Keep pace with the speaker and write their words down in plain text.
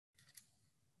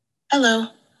Hello,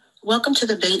 welcome to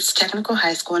the Bates Technical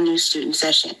High School New Student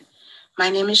Session. My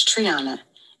name is Treonna,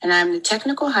 and I'm the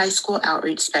Technical High School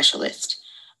Outreach Specialist.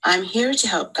 I'm here to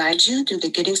help guide you through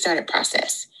the getting started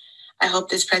process. I hope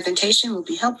this presentation will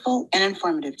be helpful and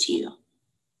informative to you.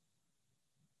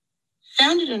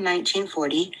 Founded in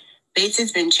 1940, Bates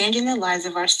has been changing the lives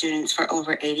of our students for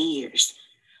over 80 years.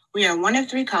 We are one of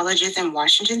 3 colleges in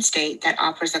Washington State that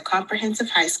offers a comprehensive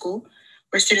high school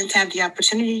where students have the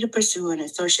opportunity to pursue an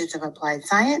Associates of Applied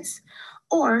Science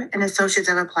or an Associates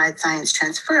of Applied Science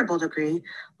transferable degree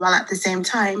while at the same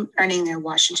time earning their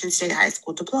Washington State High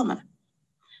School diploma.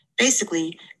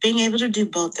 Basically, being able to do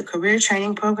both the career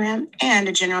training program and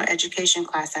a general education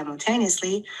class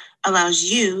simultaneously allows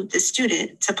you, the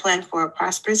student, to plan for a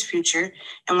prosperous future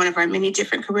in one of our many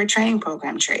different career training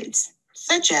program trades,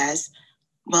 such as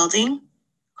welding,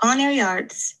 culinary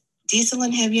arts, diesel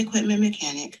and heavy equipment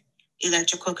mechanic,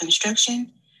 electrical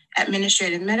construction,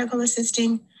 administrative medical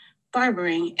assisting,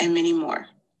 barbering, and many more.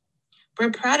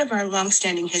 We're proud of our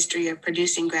long-standing history of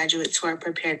producing graduates who are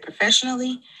prepared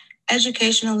professionally,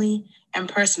 educationally, and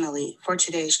personally for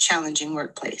today's challenging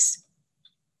workplace.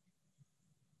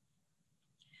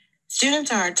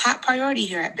 Students are our top priority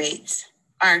here at Bates.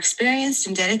 Our experienced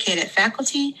and dedicated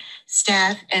faculty,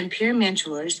 staff, and peer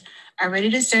mentors are ready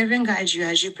to serve and guide you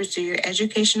as you pursue your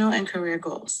educational and career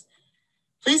goals.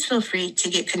 Please feel free to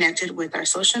get connected with our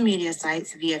social media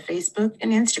sites via Facebook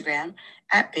and Instagram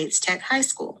at Bates Tech High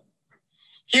School.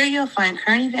 Here you'll find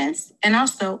current events and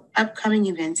also upcoming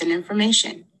events and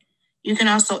information. You can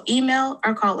also email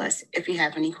or call us if you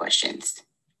have any questions.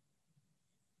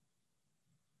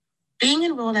 Being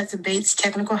enrolled as a Bates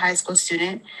Technical High School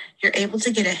student, you're able to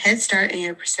get a head start in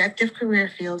your prospective career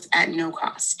fields at no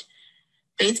cost.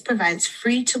 Bates provides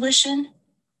free tuition,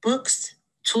 books,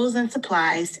 tools and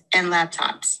supplies, and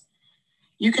laptops.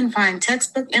 You can find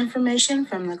textbook information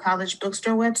from the college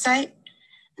bookstore website.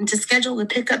 And to schedule the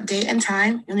pickup date and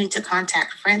time, you'll need to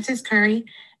contact Francis Curry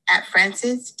at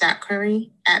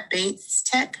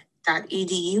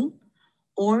francis.curry@batestech.edu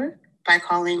or by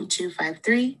calling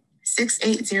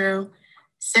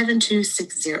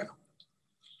 253-680-7260.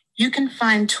 You can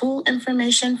find tool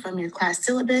information from your class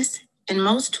syllabus, and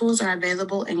most tools are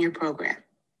available in your program.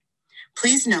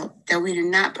 Please note that we do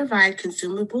not provide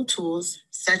consumable tools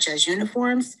such as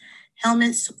uniforms,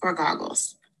 helmets, or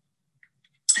goggles.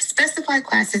 Specified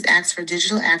classes ask for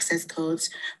digital access codes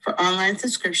for online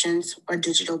subscriptions or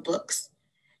digital books.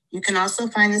 You can also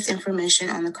find this information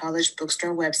on the college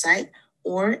bookstore website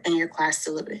or in your class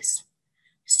syllabus.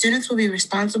 Students will be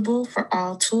responsible for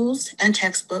all tools and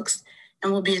textbooks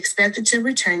and will be expected to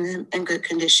return them in good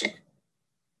condition.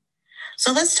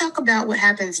 So let's talk about what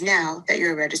happens now that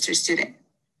you're a registered student.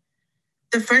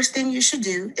 The first thing you should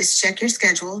do is check your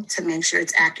schedule to make sure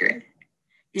it's accurate.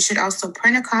 You should also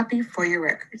print a copy for your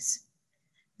records.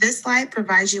 This slide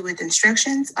provides you with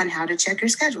instructions on how to check your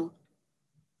schedule.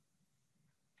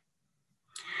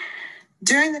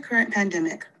 During the current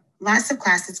pandemic, lots of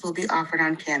classes will be offered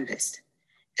on Canvas.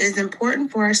 It is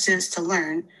important for our students to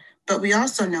learn, but we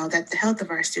also know that the health of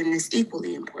our student is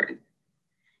equally important.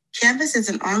 Canvas is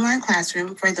an online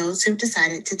classroom for those who've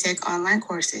decided to take online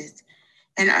courses,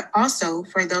 and also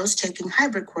for those taking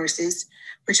hybrid courses,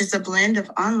 which is a blend of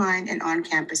online and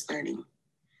on-campus learning.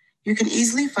 You can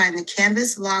easily find the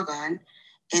Canvas logon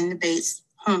in the Bates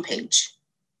homepage.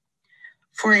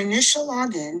 For initial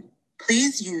login,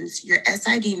 please use your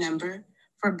SID number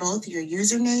for both your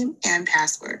username and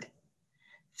password.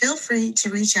 Feel free to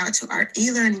reach out to our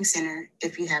e-learning center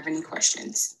if you have any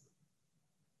questions.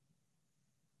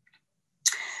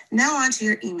 Now on to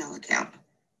your email account.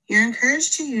 You're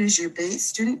encouraged to use your Bates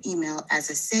student email as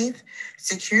a safe,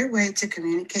 secure way to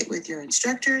communicate with your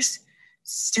instructors,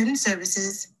 student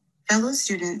services, fellow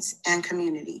students, and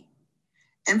community.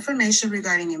 Information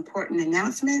regarding important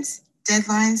announcements,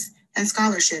 deadlines, and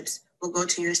scholarships will go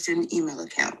to your student email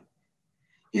account.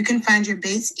 You can find your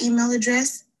Bates email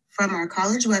address from our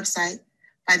college website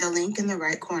by the link in the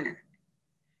right corner.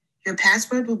 Your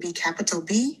password will be capital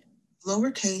B,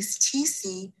 lowercase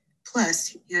tc,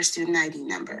 plus your student ID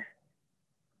number.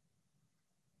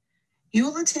 You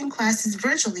will attend classes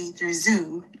virtually through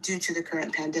Zoom due to the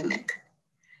current pandemic.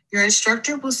 Your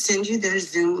instructor will send you their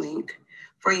Zoom link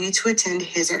for you to attend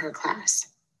his or her class.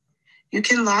 You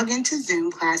can log into Zoom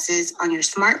classes on your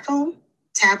smartphone,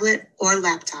 tablet, or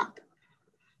laptop.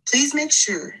 Please make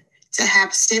sure to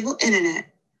have stable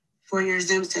internet for your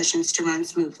Zoom sessions to run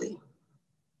smoothly.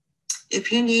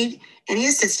 If you need any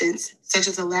assistance, such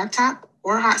as a laptop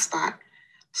or a hotspot,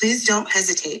 please don't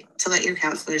hesitate to let your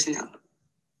counselors know.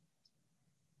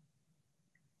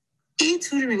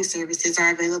 e-tutoring services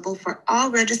are available for all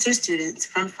registered students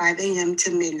from 5 a.m. to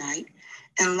midnight,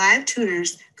 and live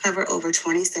tutors cover over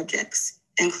 20 subjects,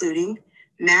 including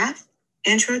math,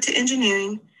 intro to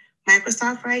engineering,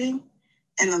 Microsoft writing,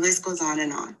 and the list goes on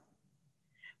and on.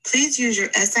 Please use your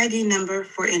SID number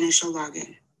for initial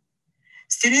login.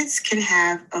 Students can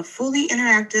have a fully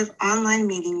interactive online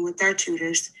meeting with our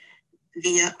tutors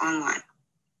via online.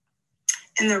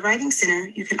 In the Writing Center,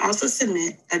 you can also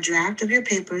submit a draft of your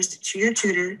papers to your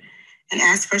tutor and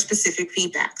ask for specific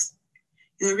feedbacks.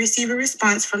 You will receive a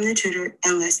response from the tutor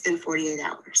in less than 48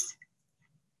 hours.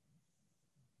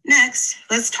 Next,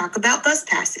 let's talk about bus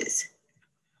passes.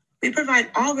 We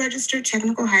provide all registered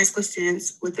technical high school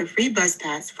students with a free bus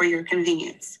pass for your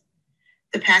convenience.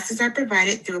 The passes are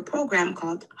provided through a program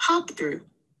called Hopthru.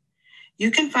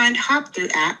 You can find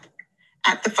Hopthru App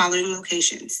at the following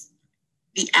locations: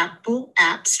 the Apple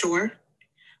App Store,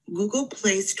 Google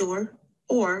Play Store,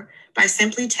 or by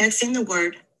simply texting the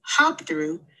word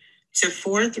Hopthru to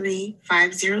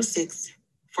 43506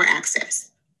 for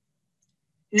access.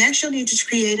 Next, you'll need to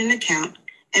create an account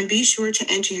and be sure to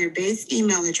enter your base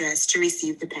email address to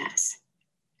receive the pass.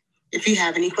 If you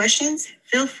have any questions,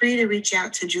 feel free to reach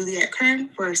out to Juliette Kern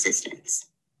for assistance.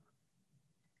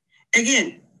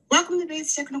 Again, welcome to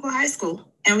Bates Technical High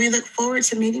School, and we look forward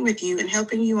to meeting with you and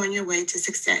helping you on your way to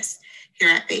success here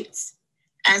at Bates.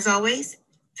 As always,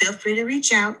 feel free to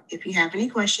reach out if you have any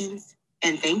questions,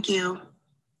 and thank you.